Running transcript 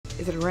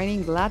Is it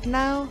raining blood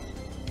now?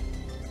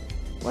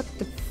 What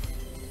the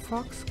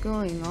fuck's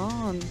going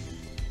on?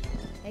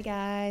 Hey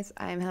guys,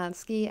 I'm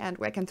Hansky and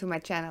welcome to my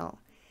channel.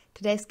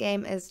 Today's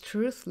game is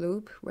Truth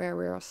Loop, where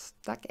we're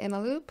stuck in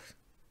a loop,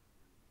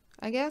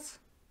 I guess.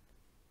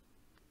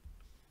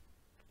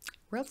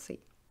 We'll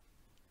see.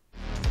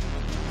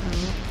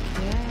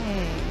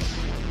 Okay.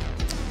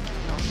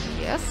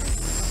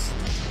 Yes.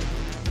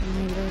 I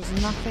mean, there's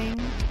nothing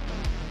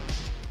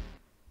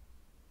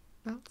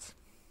else.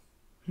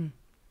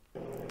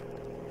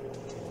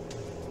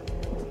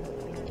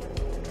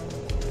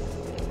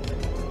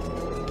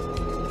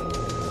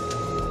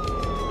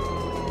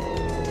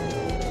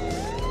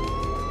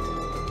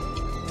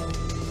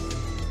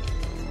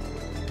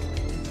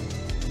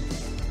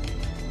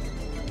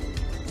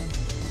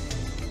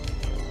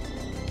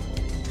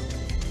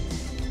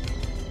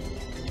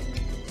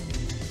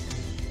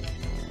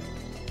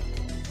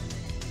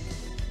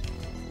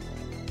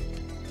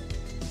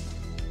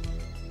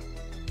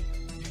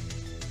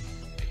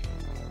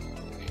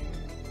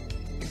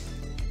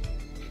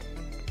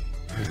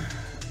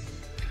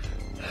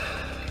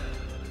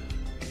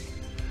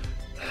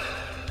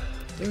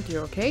 Dude, you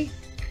okay?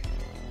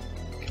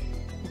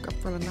 Woke up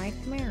from a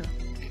nightmare.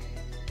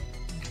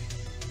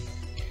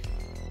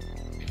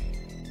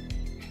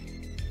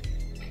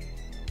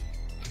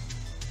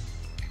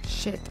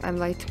 Shit, I'm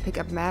late to pick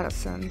up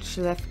Madison. She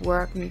left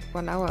work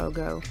 1 hour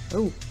ago.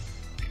 Oh,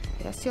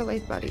 yes, you're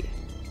late, buddy.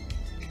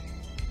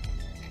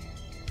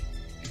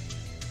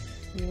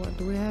 What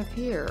do we have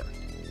here?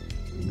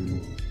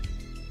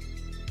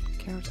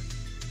 Carrot.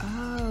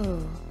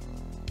 Oh,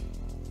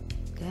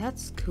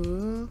 that's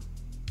cool.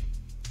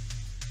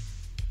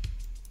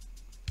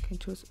 Can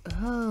choose.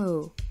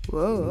 Oh,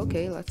 whoa.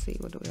 Okay, let's see.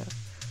 What do we have?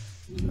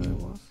 There it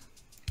was.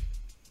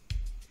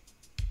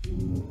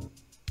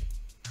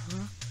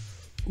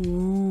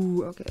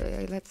 Ooh.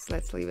 Okay.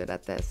 Let's leave it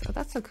at this. Oh,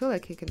 that's so cool.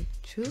 Like you can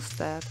choose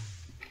that.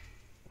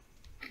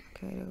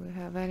 Okay. Do we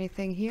have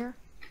anything here?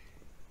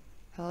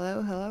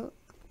 Hello. Hello.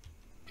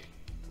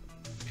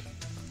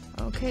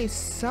 Okay.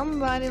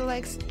 Somebody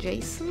likes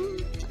Jason,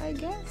 I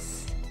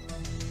guess.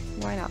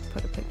 Why not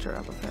put a picture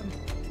up of him?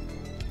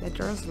 The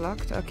door's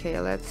locked. Okay,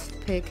 let's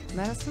pick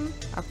Madison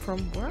up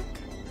from work.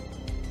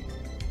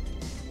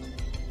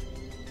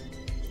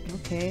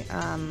 Okay,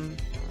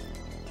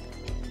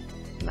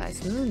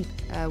 nice moon.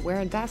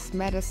 Where does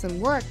Madison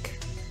work?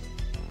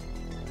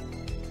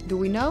 Do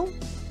we know?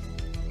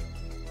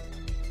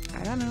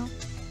 I don't know.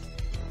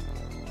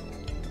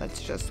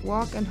 Let's just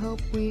walk and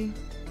hope we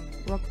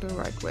walk the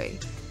right way.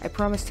 I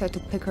promised her to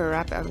pick her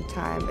up every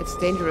time. It's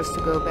dangerous to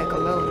go back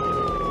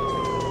alone.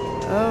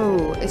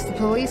 Oh, is the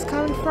police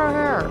coming for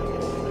her?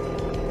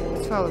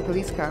 Let's follow the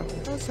police car.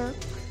 Oh, sir.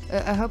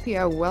 I hope you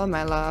are well,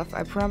 my love.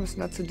 I promise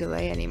not to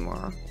delay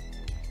anymore.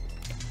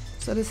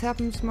 So this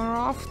happens more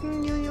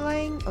often, you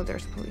delaying? Oh,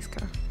 there's a police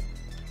car.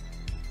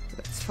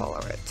 Let's follow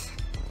it.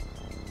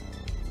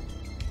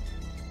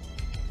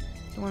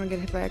 Don't want to get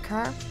hit by a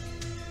car.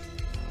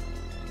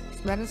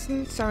 It's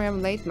Madison? Sorry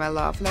I'm late, my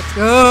love. Let's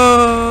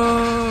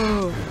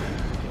go!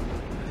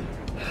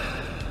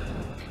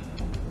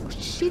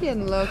 She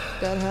didn't look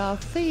that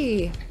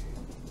healthy.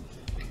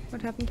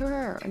 What happened to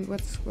her? And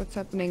what's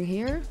happening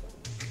here?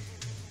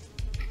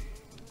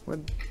 We're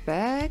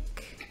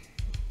back.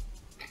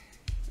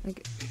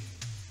 Like,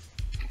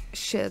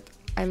 shit,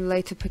 I'm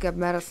late to pick up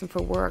Madison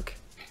for work.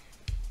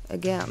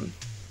 Again.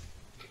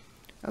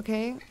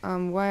 Okay,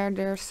 why are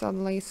there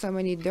suddenly so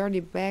many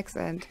dirty bags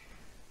and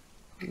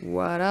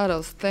what are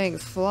those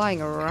things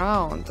flying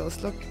around?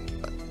 Those look,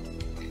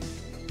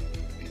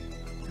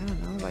 I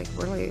don't know, like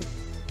really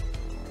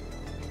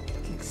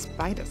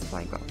spiders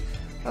flying off.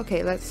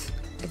 Okay, it's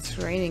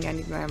raining. I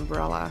need my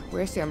umbrella.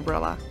 Where's the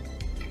umbrella?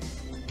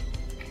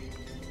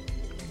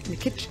 In the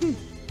kitchen?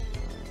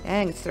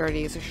 Dang, it's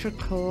dirty, so I should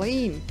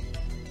clean.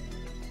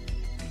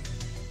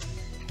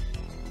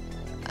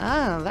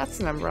 Ah, that's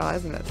an umbrella,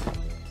 isn't it?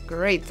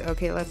 Great.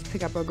 Okay, let's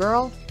pick up a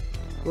girl.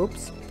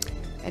 Oops.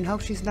 And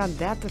hope she's not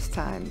dead this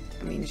time.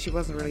 I mean, she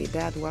wasn't really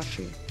dead, was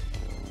she?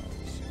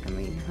 I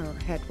mean, her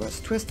head was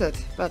twisted,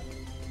 but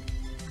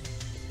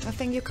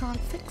nothing you can't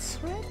fix,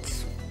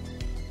 right?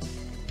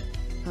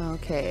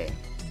 Okay.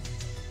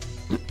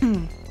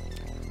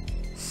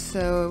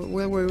 So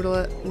will we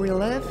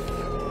relive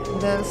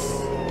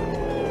this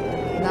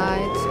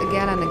night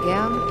again and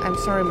again? I'm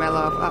sorry, my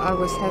love. I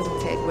always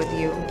hesitate with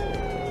you.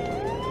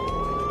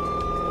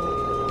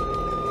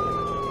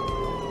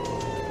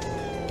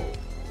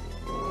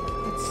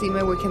 Let's see,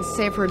 maybe we can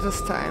save her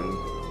this time.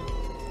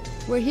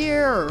 We're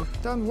here.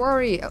 Don't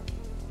worry.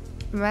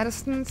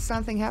 Madison,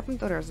 something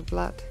happened? Oh, there's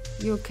blood.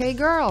 You okay,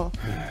 girl?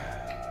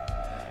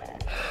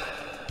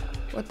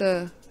 What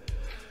the?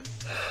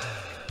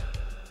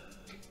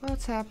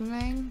 What's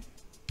happening?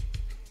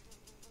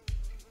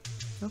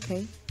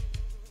 Okay.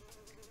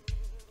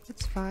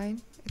 It's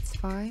fine. It's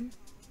fine.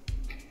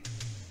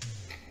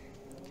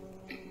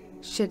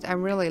 Shit,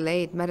 I'm really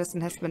late. Madison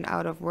has been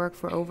out of work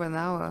for over an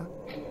hour.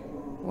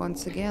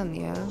 Once again,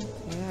 yeah.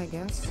 Yeah, I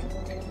guess.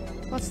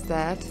 What's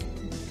that?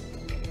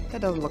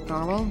 That doesn't look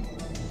normal.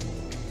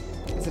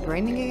 Is it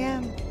raining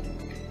again?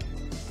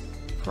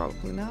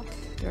 Probably not.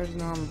 There's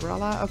no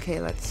umbrella. Okay,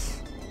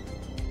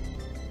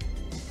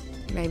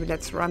 maybe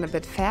let's run a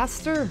bit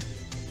faster.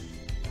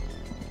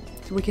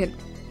 So we can...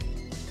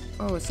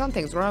 Oh,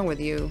 something's wrong with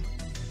you.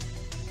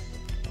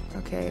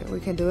 Okay, we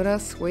can do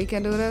this. We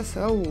can do this.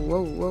 Oh,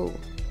 whoa, whoa.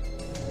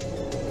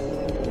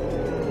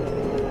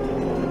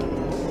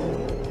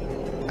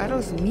 Are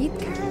those meat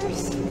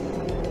cars?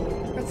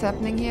 What's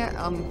happening here?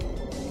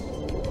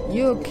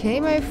 You okay,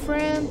 my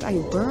friend? Are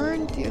you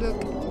burned? You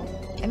look...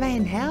 Am I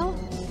in hell?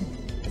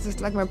 Is this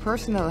like my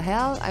personal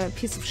hell? I'm a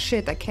piece of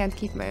shit. I can't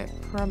keep my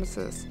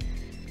promises.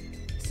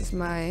 This is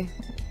my...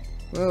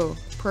 Whoa.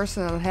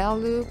 Personal hell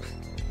loop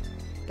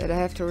that I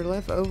have to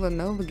relive over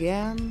and over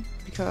again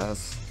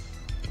because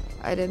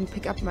I didn't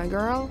pick up my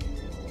girl.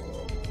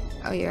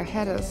 Oh, your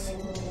head is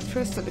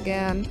twisted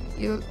again.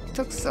 You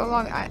took so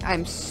long.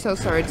 I'm so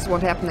sorry. This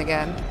won't happen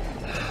again.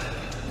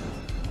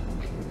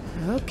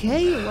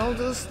 Okay, well,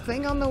 this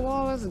thing on the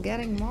wall is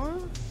getting more.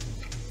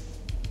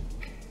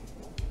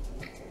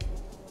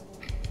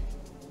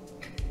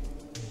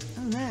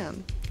 Oh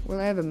man,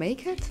 will I ever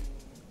make it?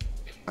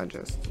 I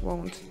just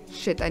won't.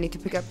 Shit, I need to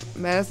pick up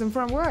Madison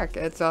from work.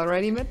 It's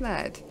already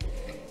midnight.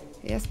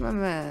 Yes, my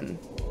man.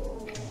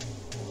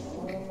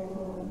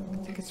 I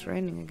think it's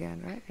raining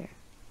again, right? Yeah.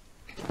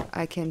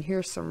 I can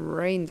hear some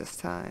rain this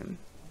time.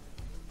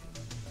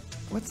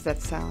 What's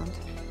that sound?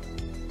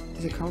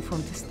 Does it come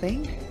from this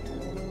thing?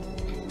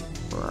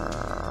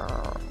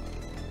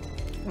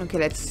 Okay,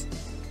 let's...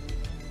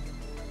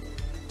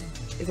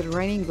 Is it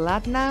raining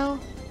blood now?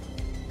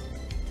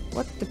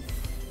 What the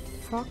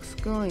fuck's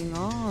going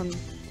on?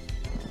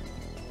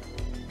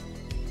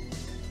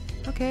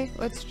 Okay,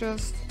 let's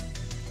just...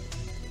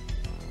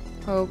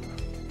 Hope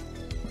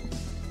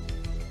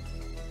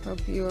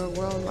you are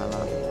well, my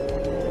love.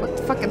 What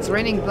the fuck? It's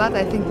raining blood.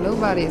 I think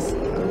nobody's...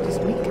 Oh, this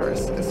meat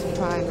curse is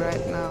fine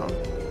right now.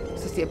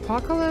 Is this the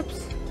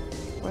apocalypse?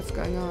 What's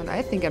going on?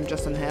 I think I'm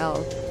just in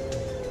hell.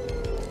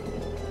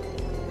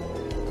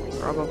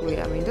 Probably.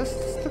 I mean, this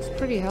looks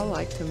pretty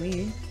hell-like to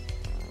me.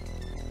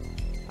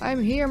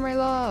 I'm here, my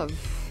love.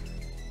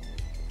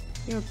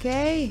 You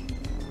okay?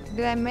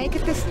 Did I make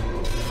it this...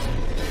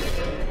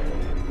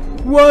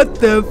 What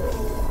the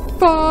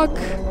fuck?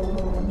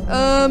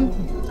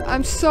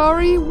 I'm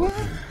sorry, what?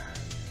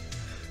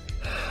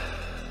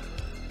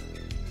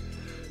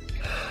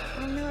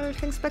 Oh no,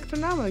 everything's back to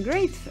normal.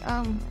 Great.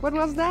 What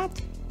was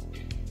that?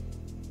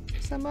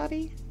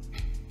 Somebody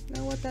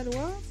know what that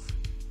was?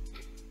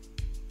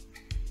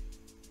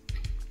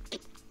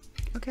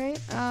 Okay,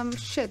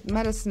 shit,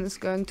 Madison is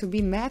going to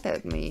be mad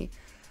at me.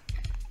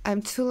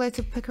 I'm too late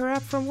to pick her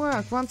up from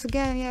work. Once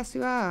again, yes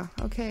you are.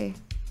 Okay.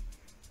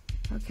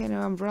 Okay,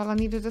 no umbrella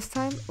needed this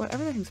time. Well,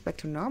 everything's back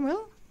to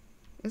normal.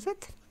 Is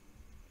it?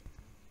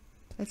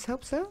 Let's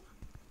hope so.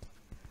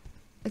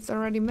 It's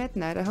already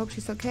midnight. I hope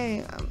she's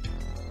okay.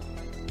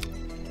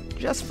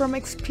 Just from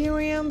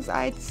experience,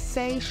 I'd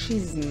say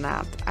she's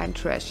not. I'm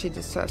trash. She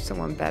deserves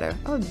someone better.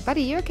 Oh,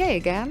 buddy, you okay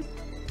again?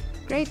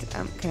 Great.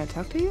 Can I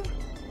talk to you?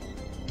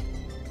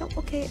 Oh,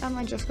 okay.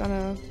 I'm just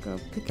gonna go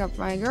pick up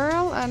my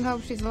girl and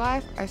hope she's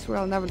alive. I swear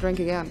I'll never drink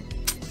again.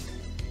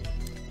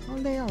 Oh,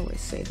 they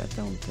always say that,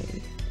 don't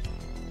they?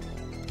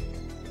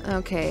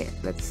 Okay,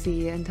 let's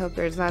see. And hope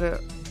there's not a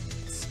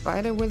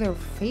spider with her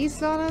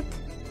face on it.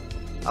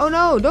 Oh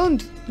no,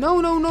 don't!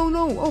 No, no, no,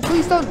 no! Oh,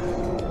 please don't!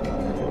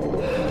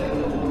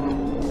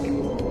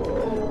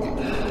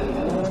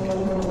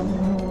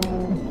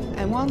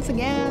 And once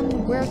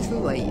again, we're too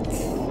late.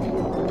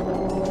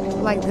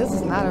 Like, this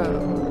is not a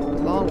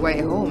long way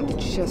home.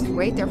 Did you just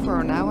wait there for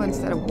an hour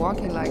instead of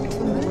walking like 2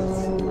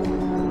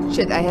 minutes?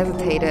 Shit, I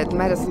hesitated.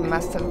 Madison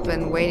must have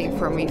been waiting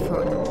for me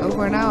for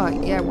over an hour.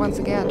 Yeah, once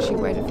again, she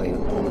waited for you.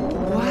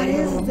 What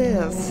is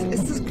this?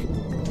 Is this...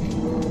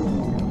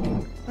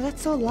 Oh,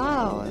 that's so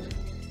loud.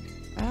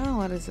 I don't know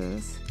what this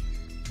is.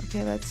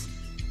 Okay, let's...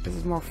 Is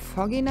it more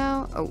foggy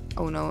now?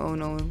 Oh no, oh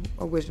no.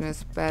 Our vision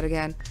is bad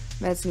again.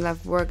 Madison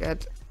left work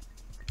at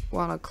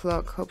 1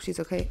 o'clock. Hope she's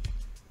okay.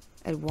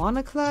 At 1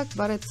 o'clock?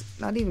 But it's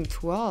not even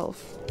 12.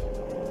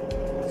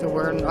 So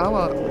we're an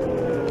hour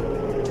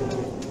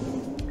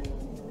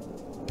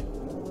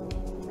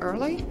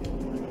early?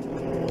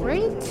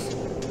 Great.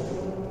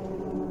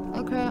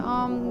 Okay,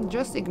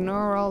 just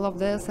ignore all of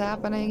this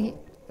happening.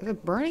 Is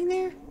it burning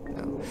there?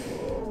 No.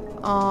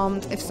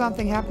 If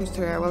something happens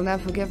to her, I will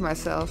never forgive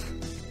myself.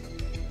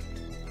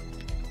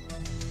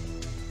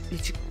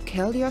 Did you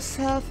kill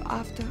yourself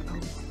after? Oh,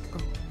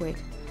 wait.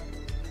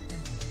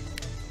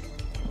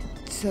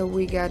 So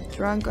we got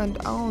drunk and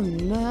oh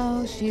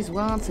no, she's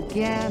once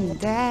again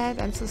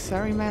dead. I'm so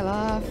sorry, my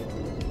love.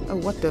 Oh,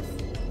 what the?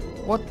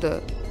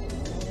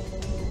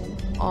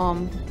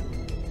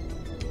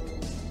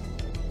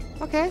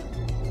 Okay.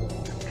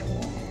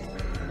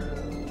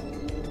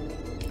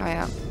 I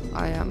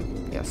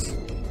am, yes.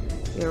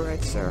 You're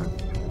right, sir.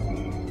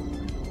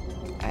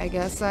 I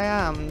guess I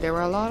am. There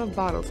were a lot of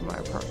bottles in my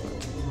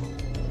apartment.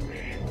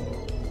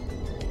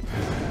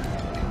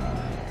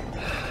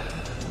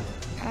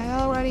 I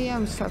already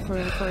am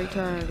suffering for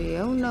eternity.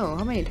 Oh no,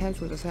 how many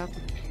times will this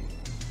happen?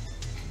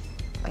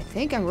 I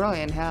think I'm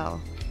really in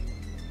hell.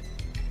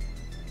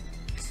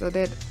 So I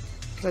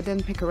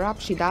didn't pick her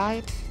up, she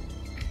died.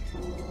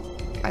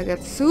 I got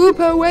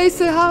super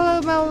wasted.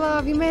 Hello, my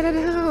love, you made it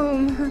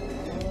home.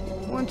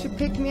 Won't you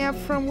pick me up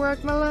from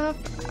work, my love?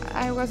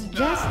 I was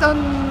just on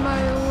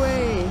my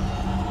way.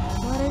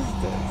 What is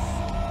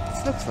this?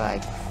 This looks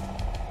like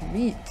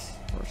meat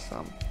or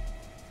some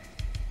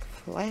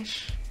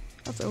flesh.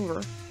 That's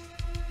over.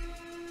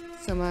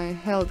 So my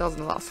hell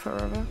doesn't last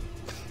forever.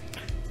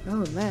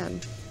 Oh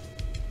man.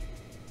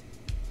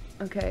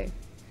 Okay.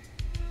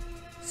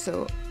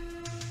 So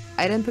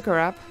I didn't pick her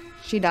up.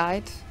 She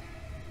died.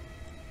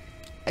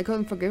 I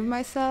couldn't forgive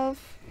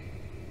myself.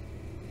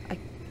 I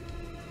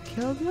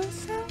killed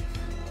myself?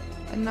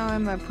 And now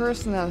I'm in my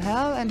personal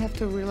hell and have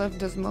to relive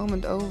this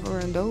moment over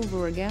and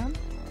over again?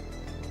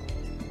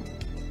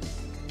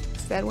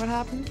 Is that what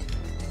happened?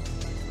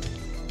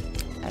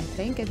 I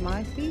think it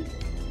might be.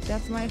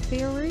 That's my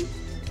theory.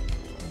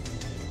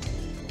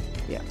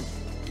 Yeah.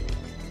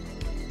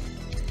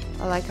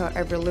 I like how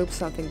every loop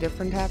something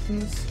different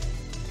happens.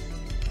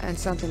 And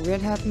something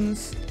weird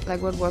happens.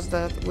 Like what was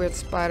that weird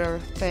spider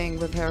thing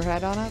with her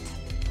head on it?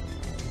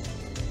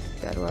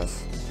 That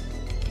was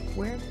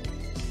weird.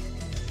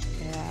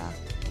 Yeah.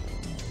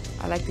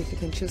 I like that you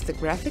can choose the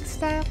graphics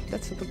style.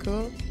 That's super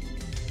cool.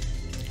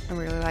 I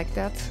really like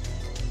that.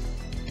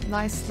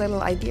 Nice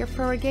little idea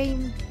for a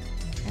game.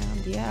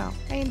 And yeah,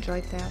 I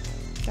enjoyed that.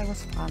 That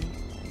was fun.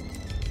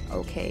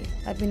 Okay,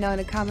 let me know in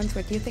the comments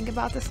what you think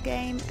about this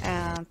game,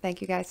 and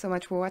thank you guys so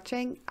much for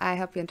watching. I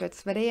hope you enjoyed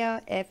this video.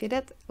 If you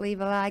did,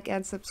 leave a like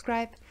and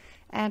subscribe,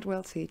 and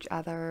we'll see each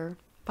other.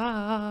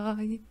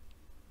 Bye!